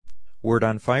Word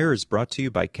on Fire is brought to you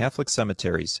by Catholic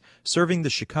Cemeteries, serving the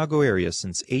Chicago area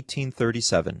since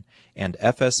 1837, and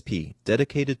FSP,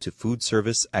 dedicated to food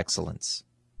service excellence.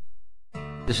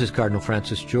 This is Cardinal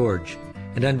Francis George,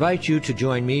 and I invite you to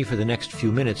join me for the next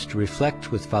few minutes to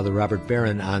reflect with Father Robert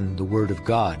Barron on the Word of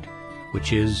God,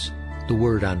 which is the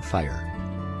Word on Fire.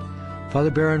 Father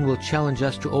Barron will challenge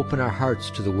us to open our hearts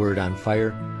to the Word on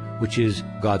Fire, which is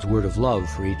God's word of love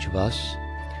for each of us.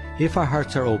 If our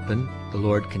hearts are open, the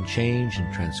Lord can change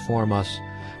and transform us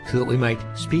so that we might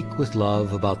speak with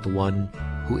love about the one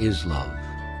who is love.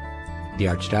 The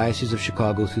Archdiocese of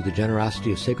Chicago, through the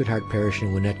generosity of Sacred Heart Parish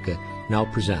in Winnetka, now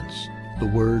presents the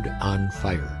Word on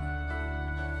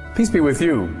Fire. Peace be with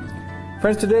you.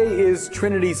 Friends, today is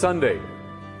Trinity Sunday.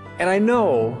 And I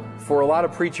know for a lot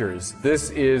of preachers, this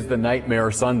is the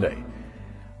nightmare Sunday.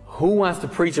 Who wants to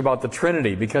preach about the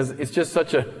Trinity? Because it's just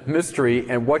such a mystery,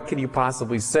 and what can you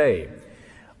possibly say?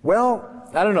 Well,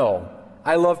 I don't know.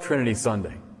 I love Trinity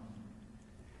Sunday.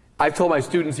 I've told my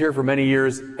students here for many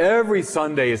years, every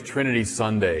Sunday is Trinity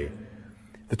Sunday.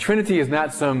 The Trinity is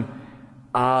not some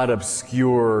odd,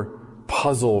 obscure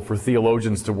puzzle for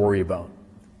theologians to worry about.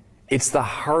 It's the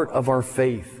heart of our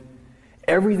faith.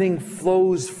 Everything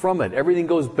flows from it. Everything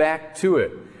goes back to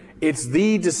it. It's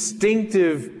the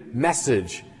distinctive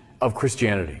message of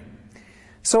Christianity.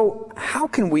 So how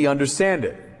can we understand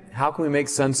it? How can we make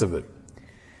sense of it?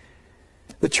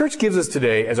 The Church gives us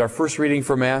today, as our first reading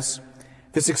for Mass,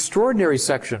 this extraordinary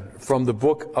section from the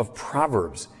book of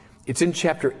Proverbs. It's in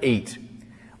chapter 8.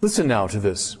 Listen now to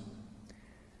this.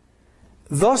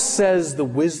 Thus says the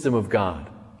wisdom of God.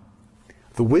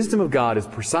 The wisdom of God is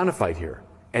personified here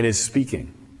and is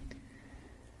speaking.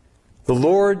 The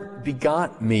Lord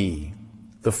begot me,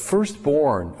 the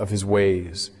firstborn of his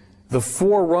ways, the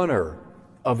forerunner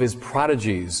of his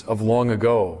prodigies of long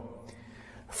ago.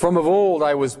 From of old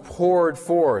I was poured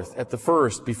forth at the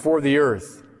first before the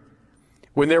earth.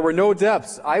 When there were no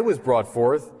depths, I was brought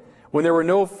forth. When there were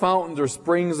no fountains or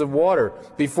springs of water,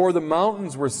 before the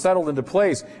mountains were settled into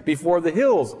place, before the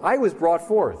hills, I was brought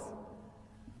forth.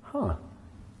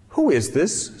 Who is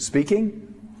this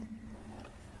speaking?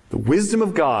 The wisdom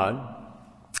of God,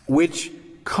 which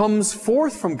comes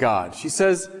forth from God. She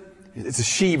says, it's a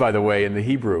she, by the way, in the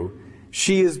Hebrew.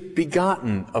 She is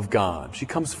begotten of God. She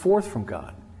comes forth from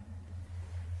God.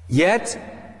 Yet,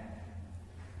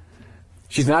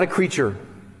 she's not a creature.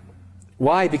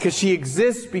 Why? Because she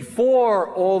exists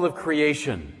before all of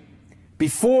creation,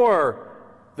 before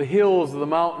the hills, the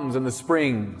mountains, and the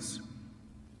springs.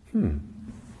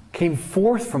 Came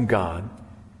forth from God,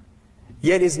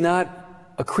 yet is not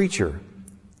a creature.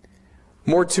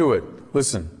 More to it.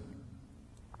 Listen.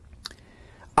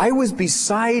 I was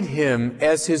beside him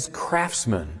as his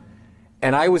craftsman,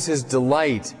 and I was his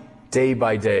delight day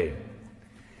by day.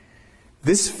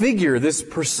 This figure, this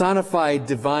personified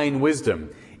divine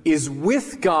wisdom, is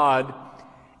with God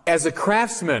as a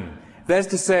craftsman. That is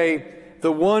to say,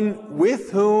 the one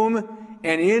with whom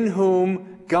and in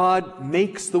whom God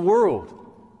makes the world.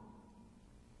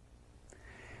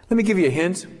 Let me give you a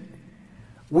hint.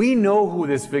 We know who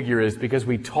this figure is because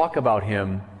we talk about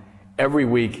him every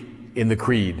week in the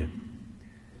Creed.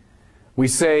 We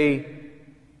say,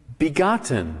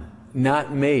 begotten,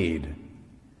 not made.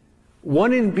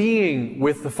 One in being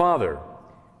with the Father.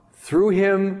 Through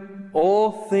him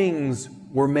all things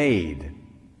were made.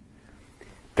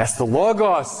 That's the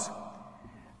Logos,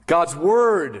 God's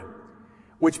Word,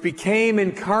 which became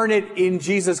incarnate in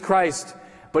Jesus Christ.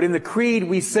 But in the Creed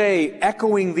we say,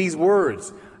 echoing these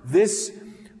words, this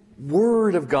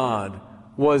Word of God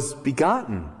was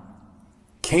begotten,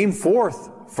 came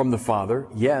forth from the Father,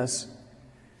 yes,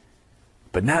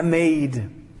 but not made,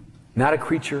 not a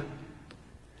creature.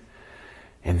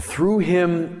 And through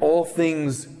him all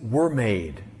things were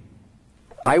made.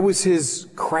 I was his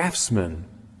craftsman,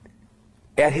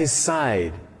 at his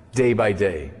side day by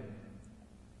day.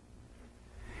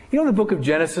 You know, in the book of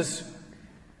Genesis,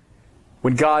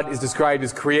 when God is described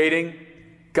as creating,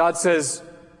 God says,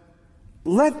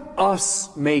 let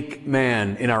us make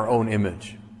man in our own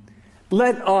image.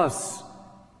 Let us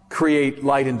create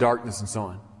light and darkness and so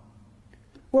on.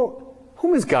 Well,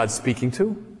 whom is God speaking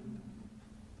to?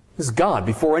 This is God.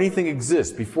 Before anything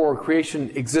exists, before creation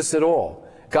exists at all,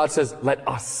 God says, let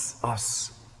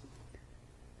us.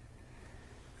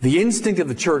 The instinct of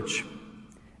the church,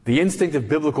 the instinct of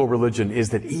biblical religion is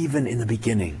that even in the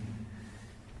beginning,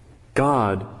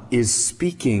 God is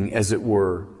speaking, as it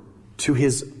were, to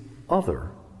his other,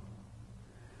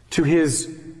 to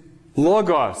his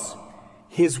Logos,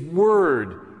 his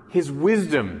Word, his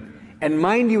wisdom. And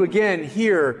mind you again,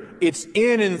 here, it's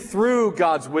in and through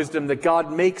God's wisdom that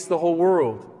God makes the whole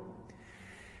world.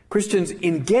 Christians,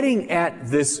 in getting at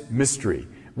this mystery,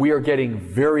 we are getting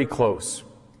very close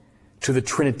to the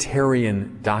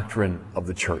Trinitarian doctrine of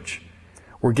the Church.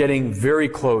 We're getting very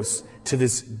close to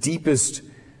this deepest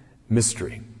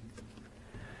mystery.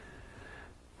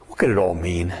 What could it all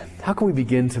mean? How can we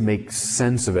begin to make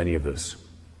sense of any of this?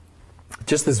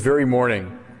 Just this very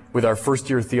morning, with our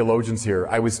first-year theologians here,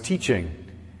 I was teaching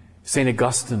St.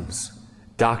 Augustine's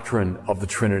doctrine of the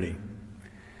Trinity.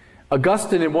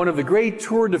 Augustine, in one of the great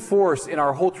tour de force in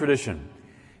our whole tradition,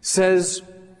 says,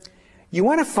 you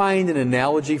want to find an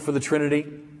analogy for the Trinity?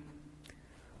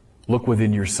 Look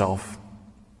within yourself.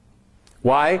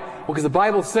 Why? Well, because the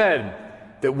Bible said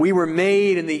that we were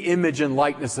made in the image and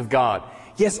likeness of God.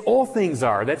 Yes, all things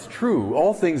are. That's true.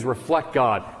 All things reflect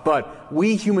God. But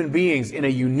we human beings, in a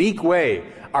unique way,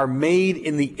 are made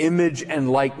in the image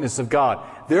and likeness of God.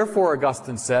 Therefore,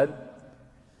 Augustine said,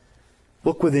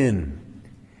 look within,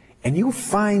 and you'll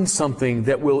find something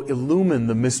that will illumine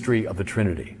the mystery of the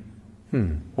Trinity.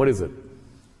 What is it?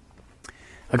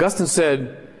 Augustine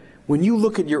said, when you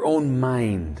look at your own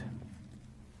mind,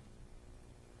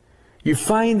 you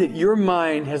find that your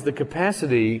mind has the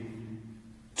capacity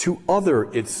to other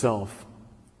itself,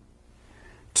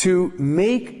 to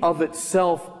make of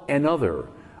itself another,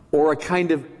 or a kind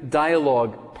of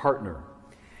dialogue partner.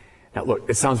 Now look,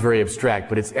 it sounds very abstract,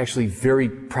 but it's actually very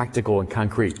practical and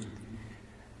concrete.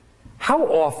 How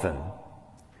often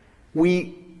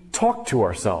we talk to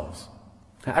ourselves,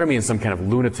 I don't mean in some kind of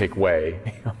lunatic way,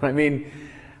 I mean,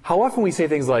 how often we say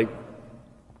things like,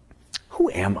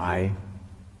 who am I?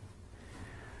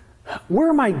 Where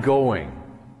am I going?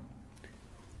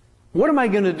 What am I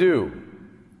going to do?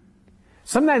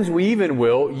 Sometimes we even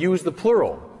will use the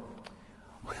plural.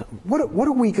 What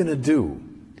are we going to do?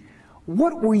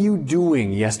 What were you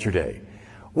doing yesterday?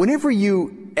 Whenever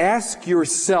you ask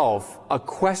yourself a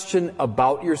question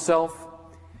about yourself,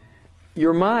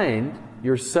 your mind,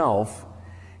 yourself,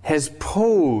 has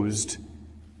posed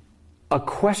a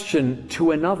question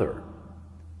to another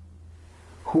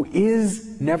who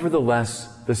is nevertheless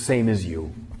the same as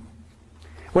you.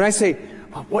 When I say,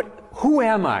 who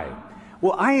am I?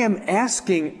 Well, I am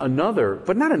asking another,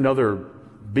 but not another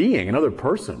being, another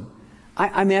person.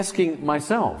 I'm asking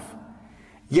myself.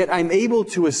 Yet I'm able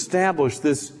to establish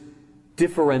this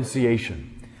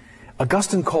differentiation.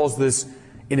 Augustine calls this,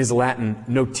 in his Latin,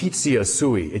 notitia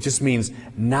sui. It just means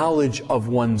knowledge of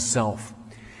oneself.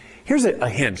 Here's a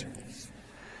hint.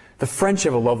 The French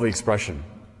have a lovely expression.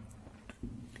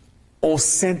 On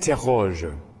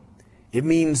s'interroge. It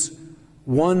means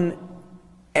one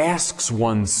asks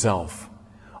oneself,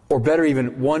 or better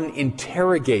even, one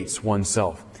interrogates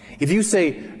oneself. If you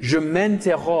say, je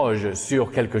m'interroge sur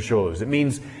quelque chose, it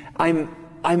means I'm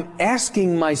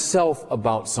asking myself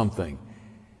about something.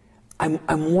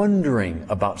 I'm wondering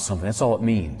about something. That's all it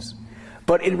means.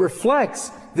 But it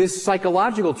reflects this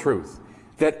psychological truth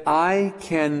that I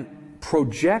can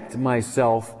project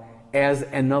myself as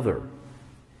another.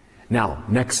 Now,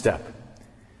 next step.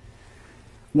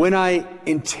 When I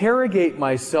interrogate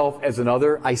myself as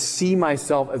another, I see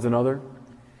myself as another,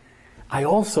 I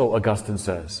also, Augustine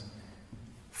says,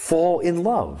 fall in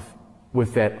love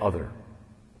with that other.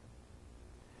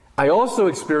 I also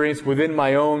experience within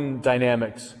my own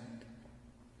dynamics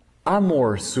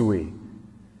amor sui.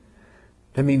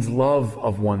 That means love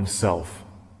of oneself.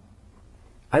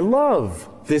 I love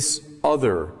this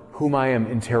other whom I am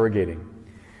interrogating.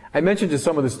 I mentioned to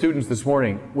some of the students this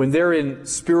morning, when they're in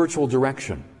spiritual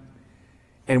direction,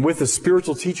 and with a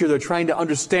spiritual teacher they're trying to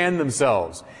understand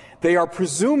themselves, they are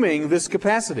presuming this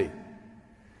capacity.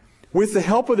 With the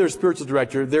help of their spiritual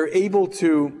director, they're able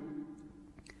to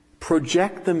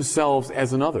project themselves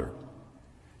as another,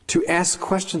 to ask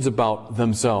questions about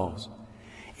themselves.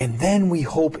 And then we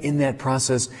hope in that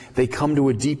process they come to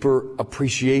a deeper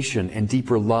appreciation and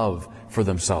deeper love for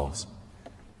themselves.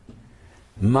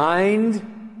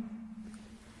 Mind,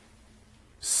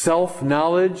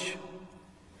 self-knowledge,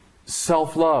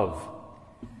 self-love.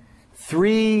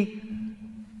 3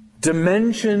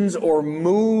 dimensions or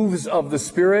moves of the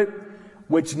Spirit,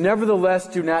 which nevertheless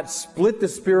do not split the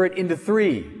Spirit into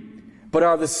 3, but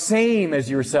are the same as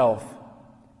yourself.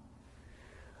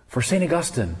 For St.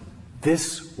 Augustine,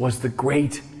 this was the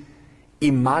great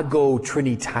imago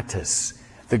Trinitatis,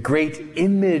 the great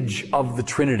image of the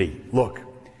Trinity. Look,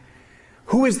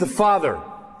 who is the Father?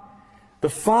 The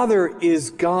Father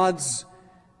is God's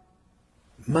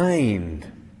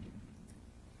mind.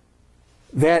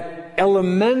 That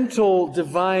elemental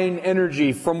divine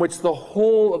energy from which the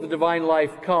whole of the divine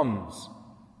life comes.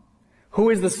 Who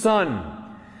is the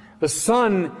Son? The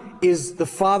Son is the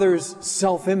Father's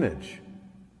self-image.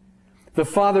 The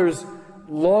Father's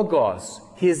logos,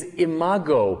 His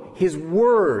imago, His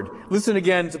word. Listen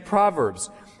again to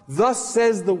Proverbs. Thus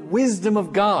says the wisdom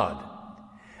of God.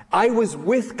 I was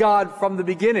with God from the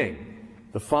beginning.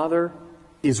 The Father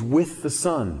is with the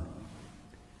Son.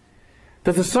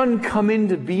 Does the Son come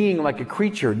into being like a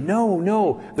creature?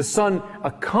 No. The Son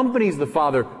accompanies the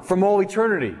Father from all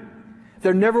eternity.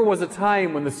 There never was a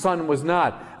time when the Son was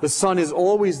not. The Son is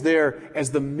always there as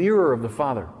the mirror of the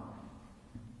Father.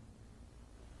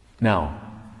 Now,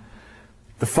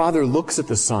 the Father looks at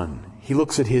the Son. He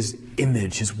looks at His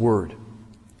image, His Word.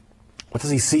 What does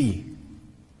He see?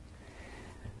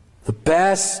 The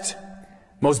best,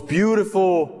 most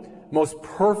beautiful, most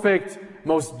perfect,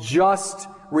 most just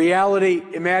reality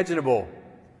imaginable.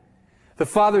 The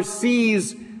Father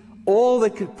sees all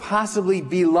that could possibly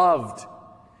be loved,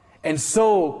 and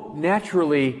so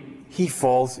naturally He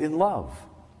falls in love.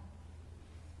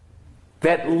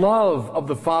 That love of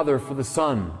the Father for the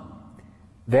Son,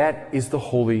 that is the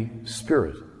Holy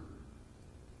Spirit.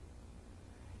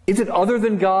 Is it other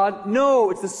than God?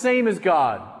 No, it's the same as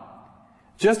God.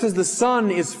 Just as the Son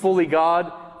is fully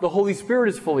God, the Holy Spirit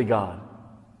is fully God.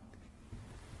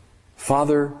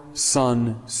 Father,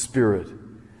 Son, Spirit,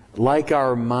 like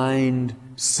our mind,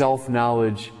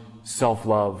 self-knowledge,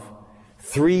 self-love,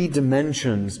 three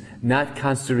dimensions, not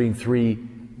constituting three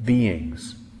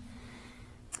beings.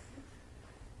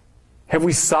 Have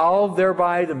we solved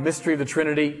thereby the mystery of the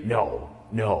Trinity? No.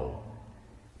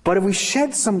 But have we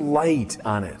shed some light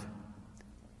on it?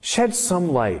 Shed some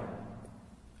light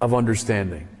of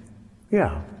understanding?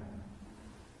 Yeah.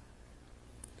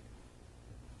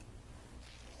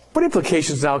 What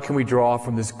implications now can we draw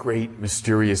from this great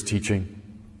mysterious teaching?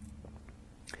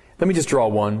 Let me just draw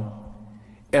one.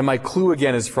 And my clue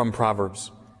again is from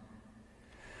Proverbs.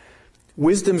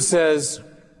 Wisdom says,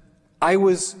 I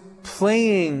was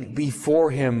playing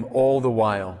before Him all the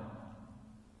while,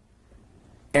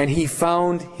 and He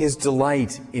found His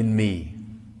delight in me.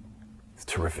 It's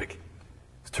terrific.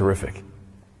 It's terrific.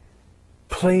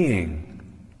 Playing.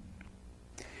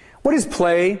 What is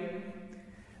play?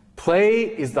 Play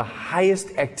is the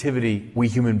highest activity we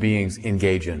human beings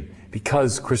engage in,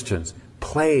 because, Christians,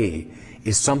 play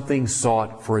is something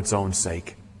sought for its own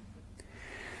sake.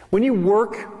 When you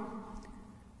work,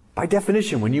 by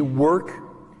definition, when you work,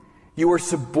 you are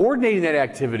subordinating that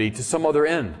activity to some other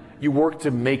end. You work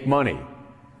to make money.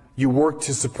 You work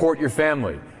to support your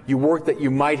family. You work that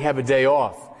you might have a day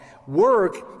off.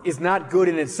 Work is not good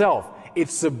in itself.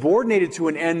 It's subordinated to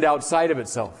an end outside of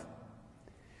itself.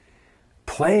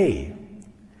 Play.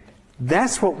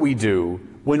 That's what we do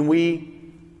when we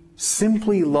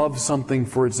simply love something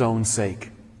for its own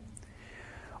sake.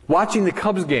 Watching the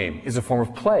Cubs game is a form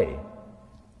of play.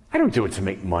 I don't do it to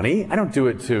make money. I don't do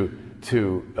it to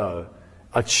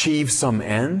achieve some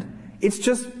end. It's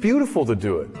just beautiful to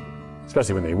do it,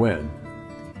 especially when they win.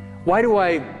 Why do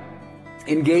I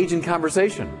engage in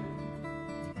conversation?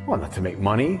 Well, not to make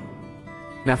money,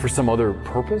 not for some other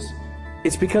purpose.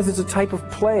 It's because it's a type of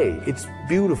play. It's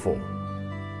beautiful.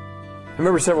 I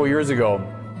remember several years ago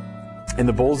in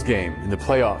the Bulls game, in the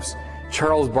playoffs,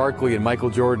 Charles Barkley and Michael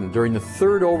Jordan, during the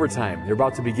third overtime, they're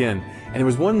about to begin, and there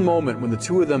was one moment when the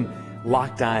two of them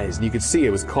locked eyes, and you could see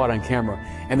it was caught on camera,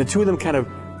 and the two of them kind of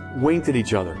winked at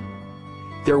each other.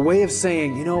 Their way of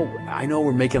saying, you know, I know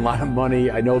we're making a lot of money,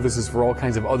 I know this is for all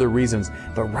kinds of other reasons,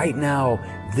 but right now,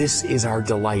 this is our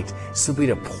delight, simply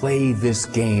to play this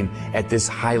game at this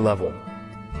high level.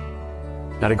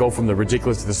 Now, to go from the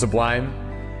ridiculous to the sublime,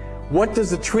 what does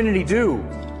the Trinity do?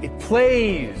 It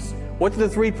plays. What do the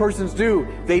three persons do?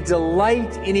 They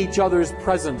delight in each other's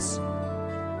presence.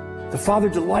 The Father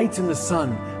delights in the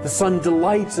Son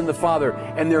delights in the Father,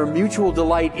 and their mutual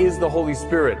delight is the Holy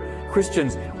Spirit.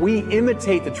 Christians, we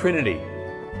imitate the Trinity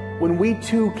when we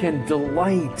too can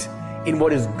delight in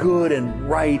what is good and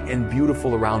right and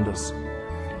beautiful around us.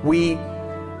 We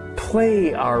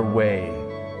play our way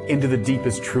into the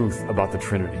deepest truth about the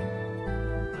Trinity.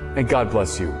 And God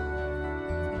bless you.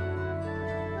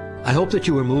 I hope that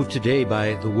you were moved today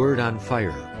by the Word on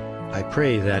Fire. I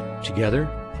pray that together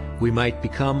we might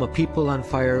become a people on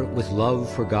fire with love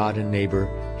for God and neighbor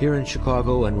here in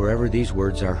Chicago and wherever these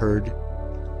words are heard.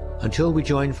 Until we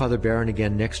join Father Barron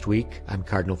again next week, I'm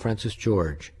Cardinal Francis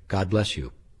George. God bless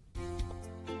you.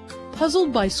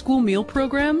 Puzzled by school meal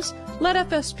programs? Let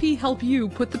FSP help you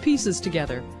put the pieces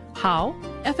together. How?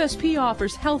 FSP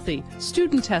offers healthy,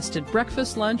 student-tested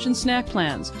breakfast, lunch, and snack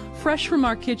plans, fresh from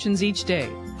our kitchens each day.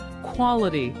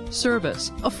 Quality,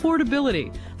 service,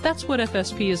 affordability. That's what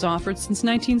FSP has offered since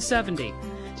 1970.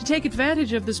 To take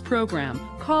advantage of this program,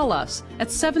 call us at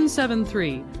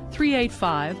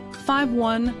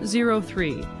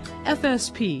 773-385-5103.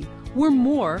 FSP, We're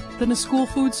more than a school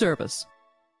food service.